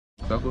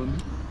Stuck on me?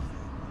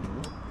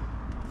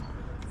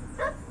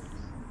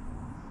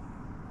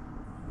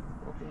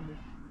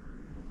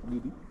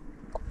 Didi?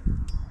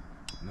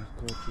 Not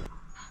caught yet.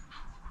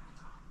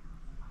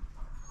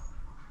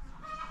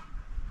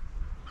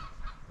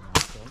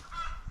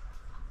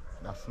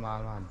 That's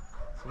small man.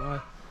 Small.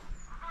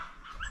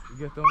 You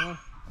get on one?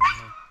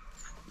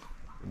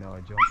 You know,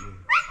 jump here.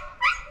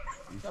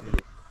 You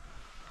see?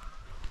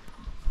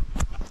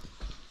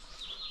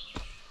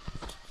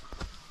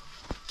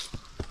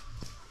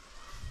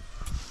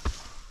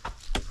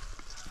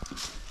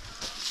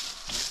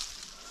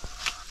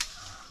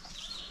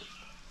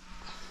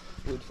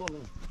 Wait for me.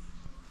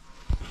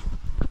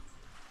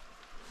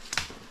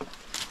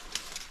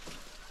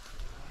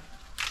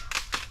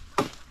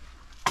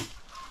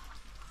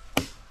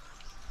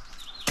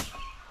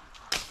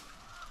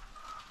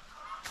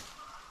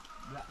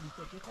 Black me,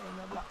 take your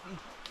time, black me.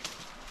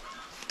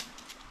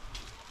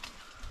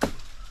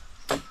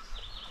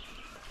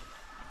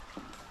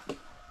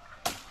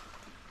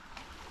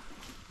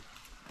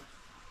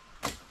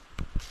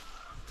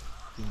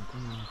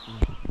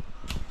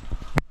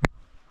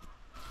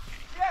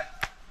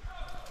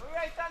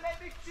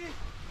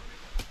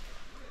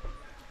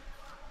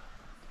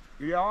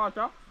 You hear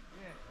water?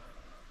 Yeah.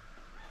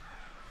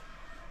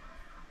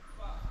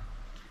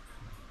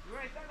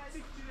 Right on that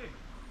big tree.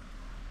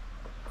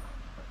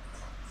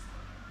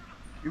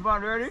 You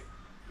man ready?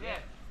 Yeah.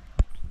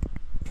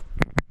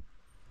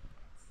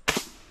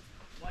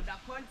 What that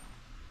one?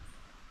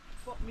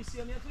 Fuck me, see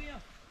me to you.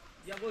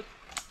 You go.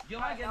 You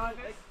might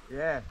get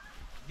Yeah.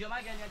 you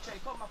might get your try.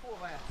 Come up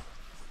over here.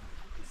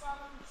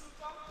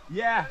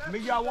 Yeah, me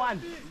got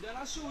one. Then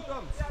I shoot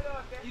him.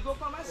 You go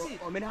come and see.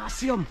 Oh, me not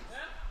see him.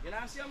 You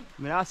not see him?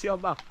 Me not see him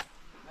back.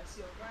 I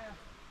see him right here.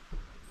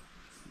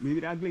 Maybe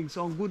that glink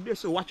sound good there,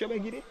 so watch your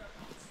back, get it.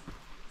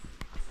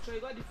 So you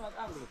got different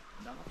angle.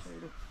 That's what I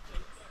do.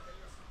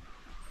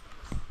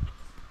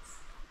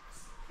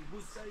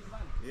 Good size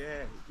man.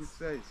 Yeah, good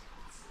size.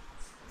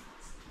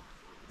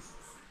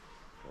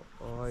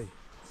 Oh, oi.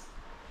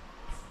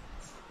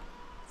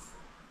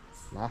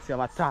 Now see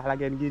him tall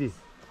again, get it.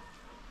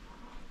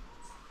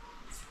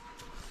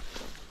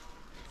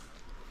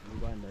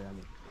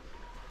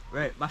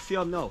 Right, but see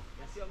him now. You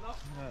see him now?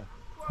 Yeah.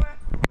 Go ahead.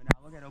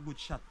 I'm gonna get a good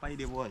shot by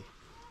the boy.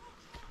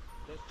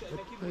 Just try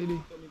make him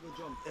move so me go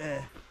jump.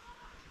 Yeah.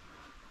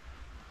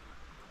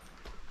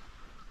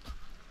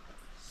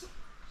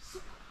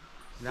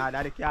 Nah,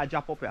 daddy can't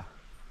jump up here.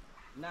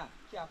 Nah,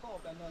 can't come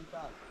up and none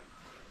tall.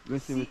 You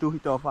see me 2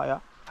 hit off fire.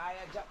 I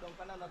drop down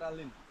for another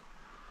limb.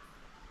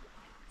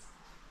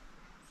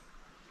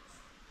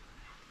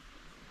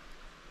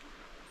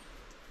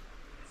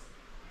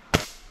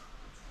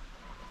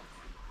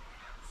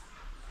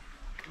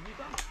 You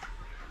come?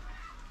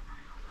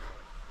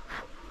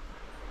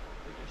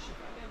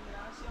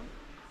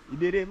 You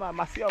did it, man,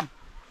 I see him.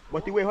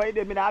 But the way how you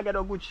did, I get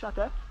a good shot,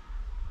 eh?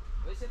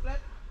 Where's the plate?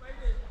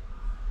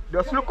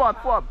 Just look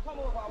out for him. Come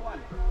over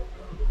one.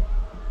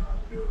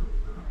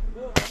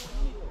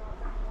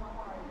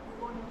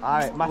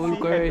 Alright, my see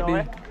head now,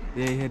 eh?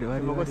 Yeah, head.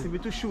 I'm going to see me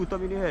to shoot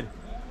him in the head.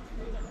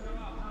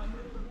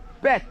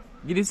 Bet!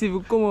 Get this if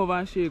you come over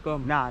and shake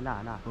him. Nah.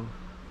 Oh.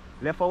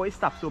 Left how he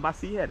stop, so I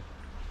see head.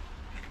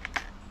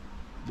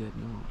 Dead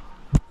no.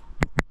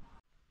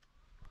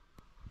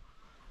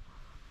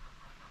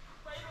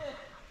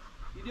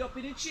 You up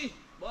in the tree,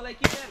 but like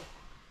he dead.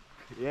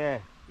 Yeah.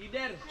 He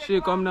dead.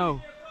 Shake him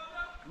now.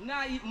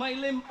 Nah, my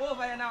limb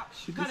over here now.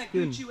 Shit, Connect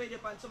this the tree where they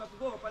pan, so I have to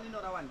go up on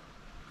another one.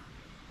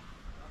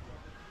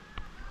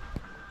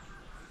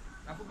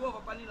 I have to go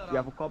up on another You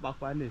have one. to come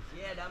back on this.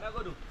 Yeah, that's what I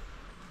go do.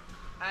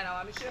 I know,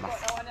 I'm sure about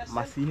that one My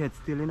yourself. see head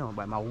still, you know,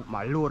 but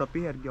my load up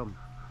here, gum.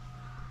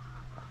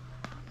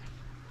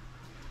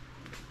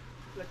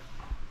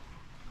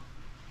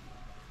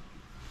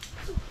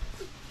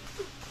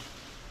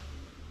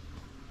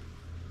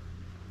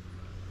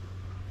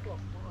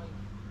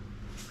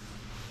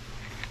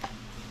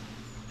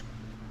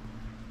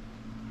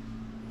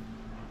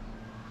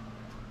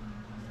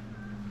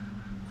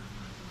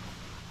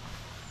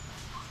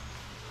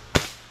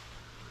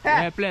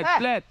 Yeah, plate.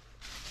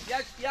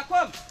 Yeah,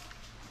 come.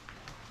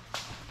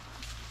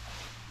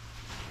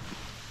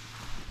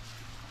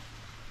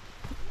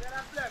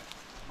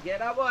 Get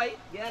that boy.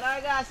 Get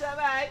that gas,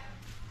 boy.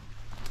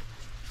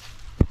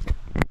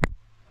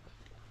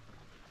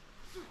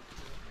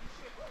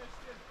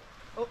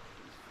 Oh,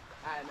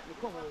 alright, let me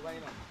come over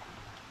right now.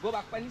 Go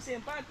back on the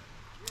same part.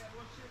 Yeah,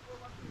 we'll shape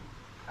over.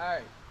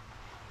 Alright.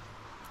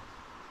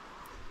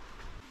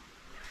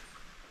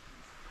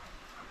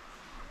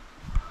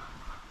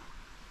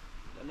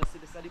 Let us see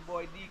this is the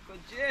boy Deco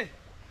J.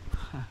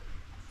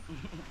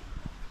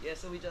 Yeah,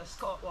 so we just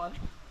caught one.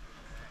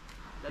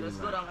 Let us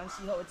go down and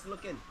see how it's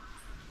looking.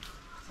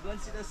 Let's go and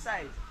see the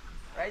size.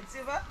 Right,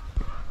 Siva?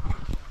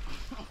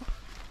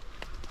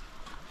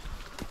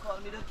 Call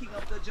me the king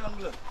of the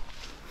jungle.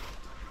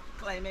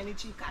 Climb any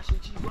tree, cash a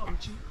tree, bum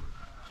tree.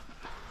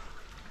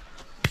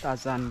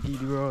 Tarzan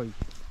Gilroy.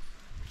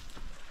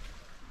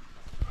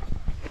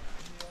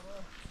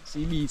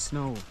 See beats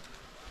now.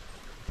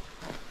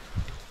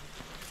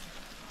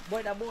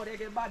 Boy, that boy, they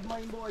get bad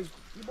mind, boy.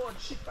 You boy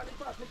shit for the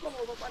park. Me come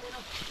over for the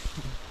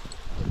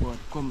now. But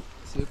come,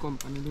 say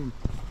company them.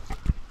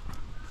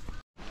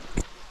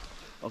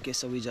 Okay,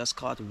 so we just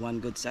caught one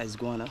good sized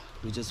iguana.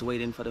 We're just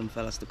waiting for them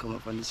fellas to come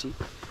up on the sea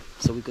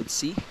so we could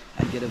see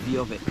and get a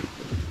view of it.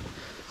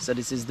 So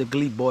this is the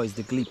Glee boys,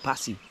 the Glee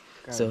posse.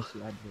 So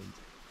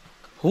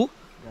who?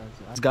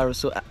 It's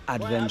Garuso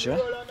Adventure.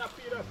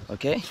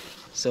 Okay,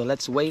 so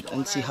let's wait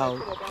and see how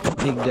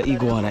big the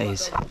iguana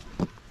is.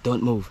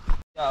 Don't move.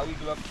 Yeah,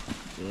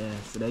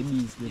 so that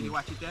means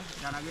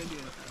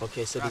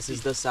okay, so this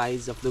is the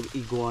size of the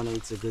iguana.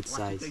 It's a good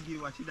size.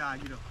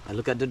 And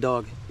look at the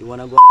dog. You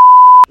wanna go and fuck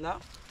it up now?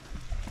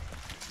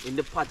 In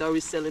the pot, or are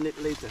we selling it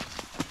later?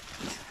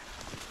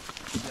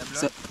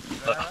 So,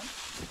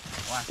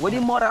 what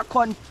the mother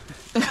con?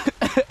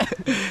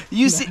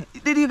 You see?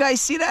 Did you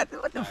guys see that?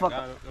 What the fuck?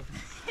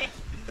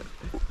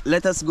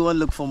 Let us go and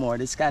look for more.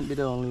 This can't be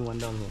the only one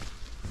down here.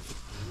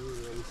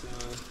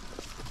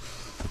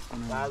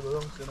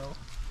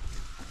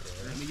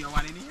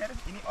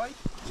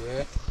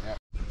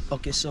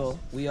 Okay, so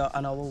we are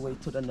on our way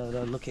to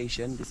another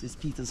location. This is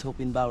Peter's Hope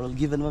in Barrel.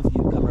 Give him a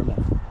view,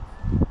 cameraman.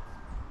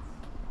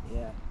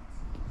 Yeah.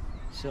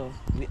 So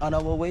we on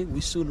our way.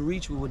 We soon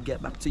reach. We would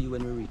get back to you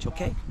when we reach.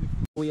 Okay.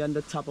 We're on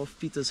the top of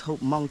Peter's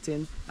Hope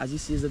Mountain. As you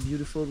see, is a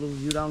beautiful little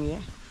view down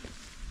here.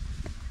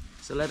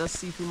 So let us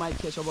see if we might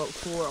catch about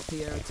 4 up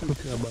here too.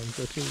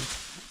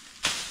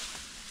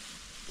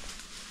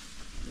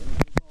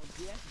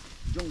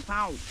 Jung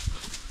Pao.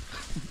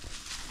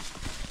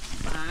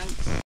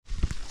 Thanks.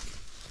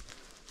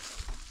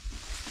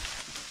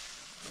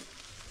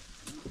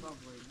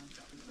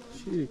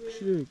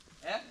 Shake.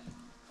 Eh?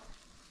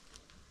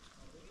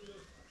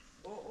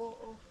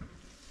 Oh.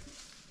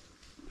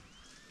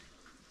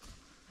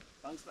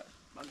 Thanks for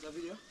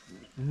video.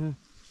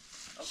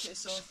 Okay,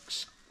 so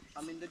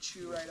I'm in the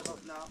tree right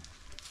about now.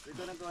 We're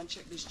gonna go and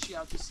check this tree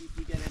out to see if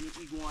we get any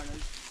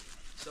iguanas.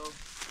 So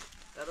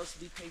let us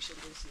be patient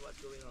and see what's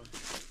going on.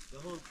 The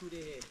whole crew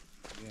there here.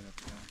 Yeah,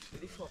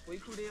 what the fuck? What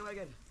crew there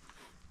again?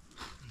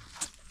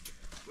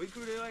 What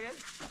crew there again?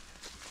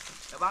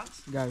 The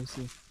banks?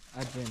 Garuso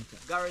Adventure.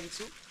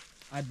 Garuso?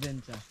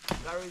 Adventure.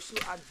 Garuso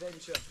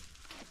Adventure.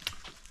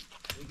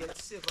 We get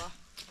Silver,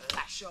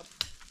 Lash Up,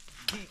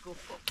 Geeko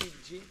fucking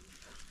G,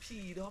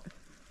 Peed Up,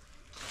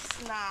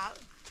 Snarl,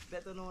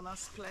 better known as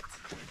Split.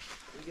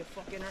 We get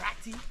fucking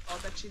Ratty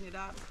out of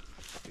Trinidad.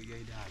 We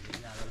get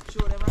that.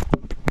 Show them Ratty.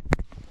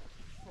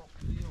 Fuck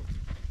you.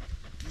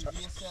 You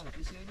yourself.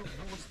 You see you look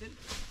boasting.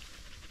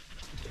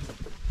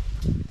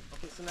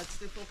 Okay, so let's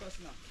stay focused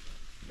now.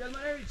 Tell me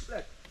I reach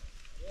Split.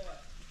 Yeah.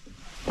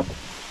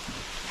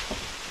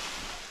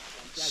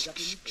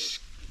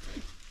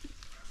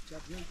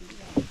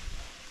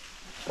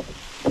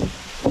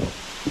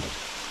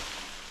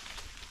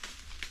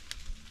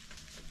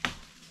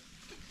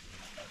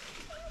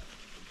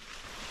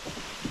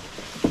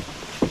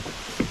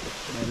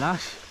 My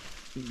lash.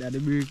 Think that the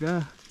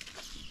breaker.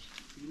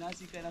 You not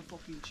see kind of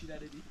fucking shit that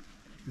they did?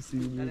 You see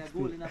That a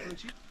goal in a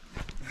country?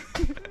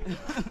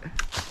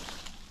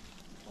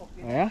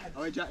 yeah?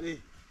 How is Jack there?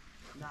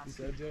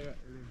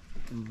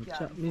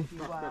 Chat me.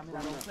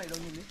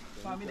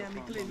 Family them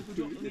me claim to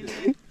jump in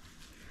the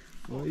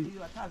oh,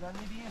 you a tag on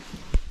me there.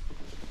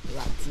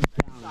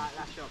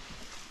 Lash up.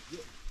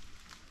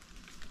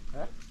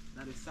 Huh?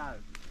 That is salt.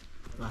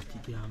 Ratty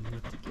gang.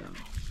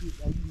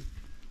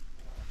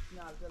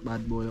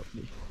 Bad boy up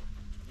there.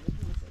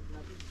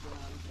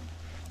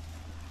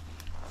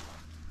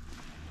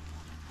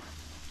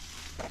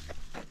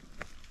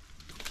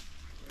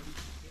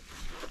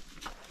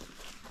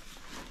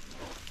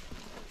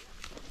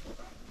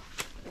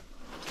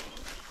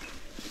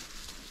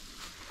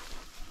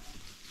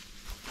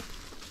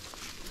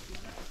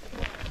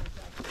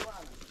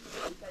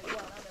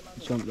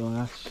 Jump down,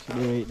 Ash.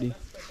 They're right there.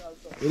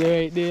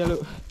 They're right there,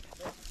 look.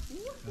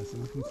 That's a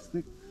foot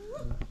stick.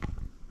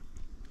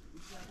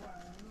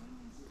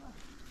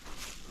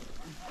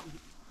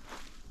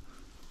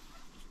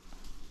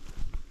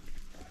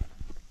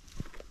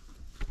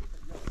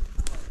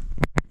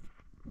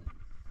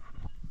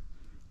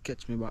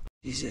 Catch me back.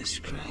 Jesus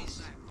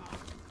Christ.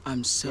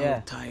 I'm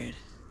so tired.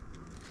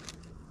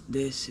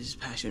 This is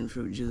passion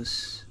fruit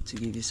juice to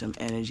give you some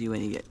energy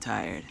when you get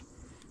tired.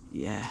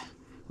 Yeah,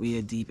 we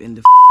are deep in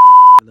the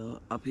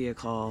up here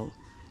called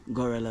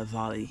Gorilla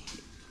Valley.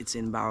 It's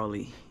in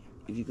Barley.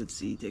 If you could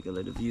see, take a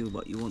little view,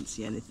 but you won't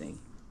see anything.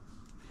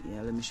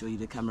 Yeah, let me show you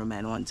the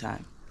cameraman one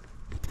time.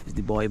 It's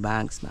the boy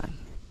Banks, man.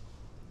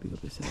 Pick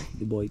up yourself.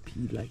 The boy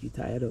peed like he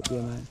tired up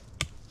here, man.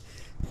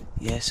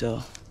 Yeah,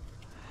 so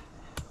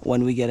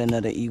when we get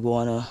another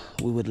iguana,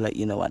 we would let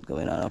you know what's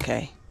going on,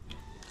 okay?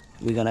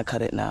 We're gonna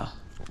cut it now.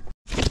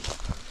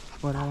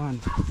 What I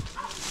want.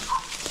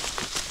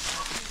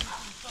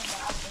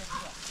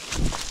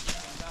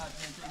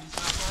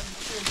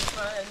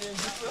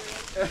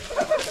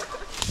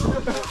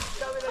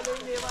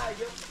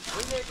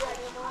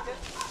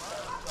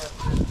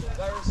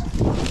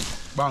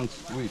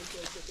 Banks, wait.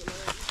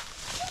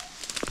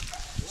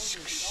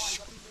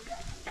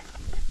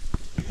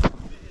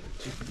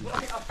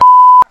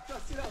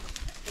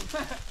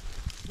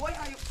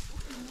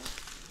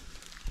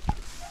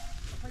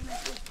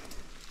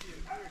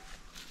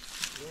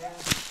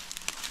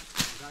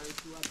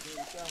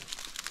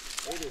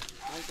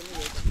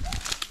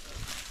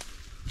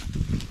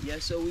 Yeah,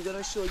 so we're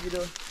gonna show you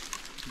the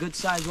good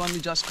size one we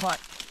just caught.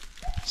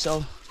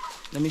 So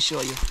let me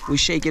show you. We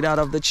shake it out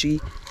of the tree,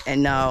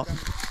 and now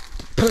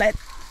Plet,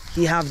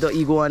 he have the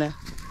iguana,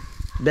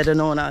 better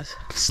known as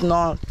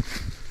Snarl.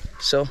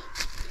 So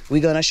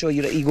we're gonna show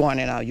you the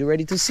iguana now. You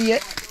ready to see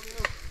it?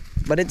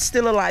 But it's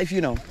still alive,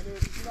 you know.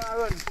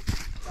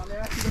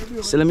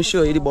 So let me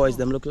show you the boys.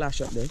 Them look lash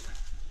up there.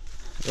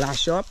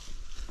 Lash up.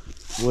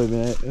 Boy,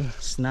 man.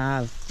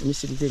 Snarl. Let me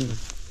see the thing.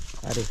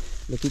 Alright,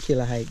 look at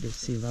killer height. This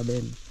silver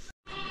bend.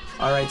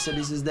 Alright, so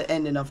this is the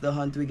ending of the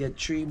hunt. We get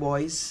 3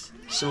 boys.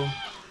 So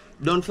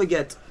don't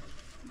forget,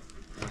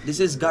 this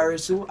is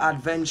Garisu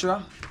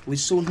Adventure. We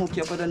soon hook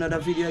you up with another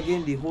video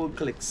again. The whole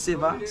click: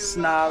 Siva,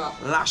 Snarl,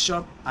 Lash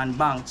Up, and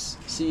Banks.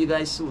 See you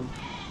guys soon.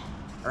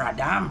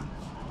 Radam.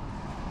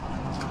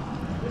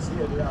 Let's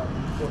hear it out.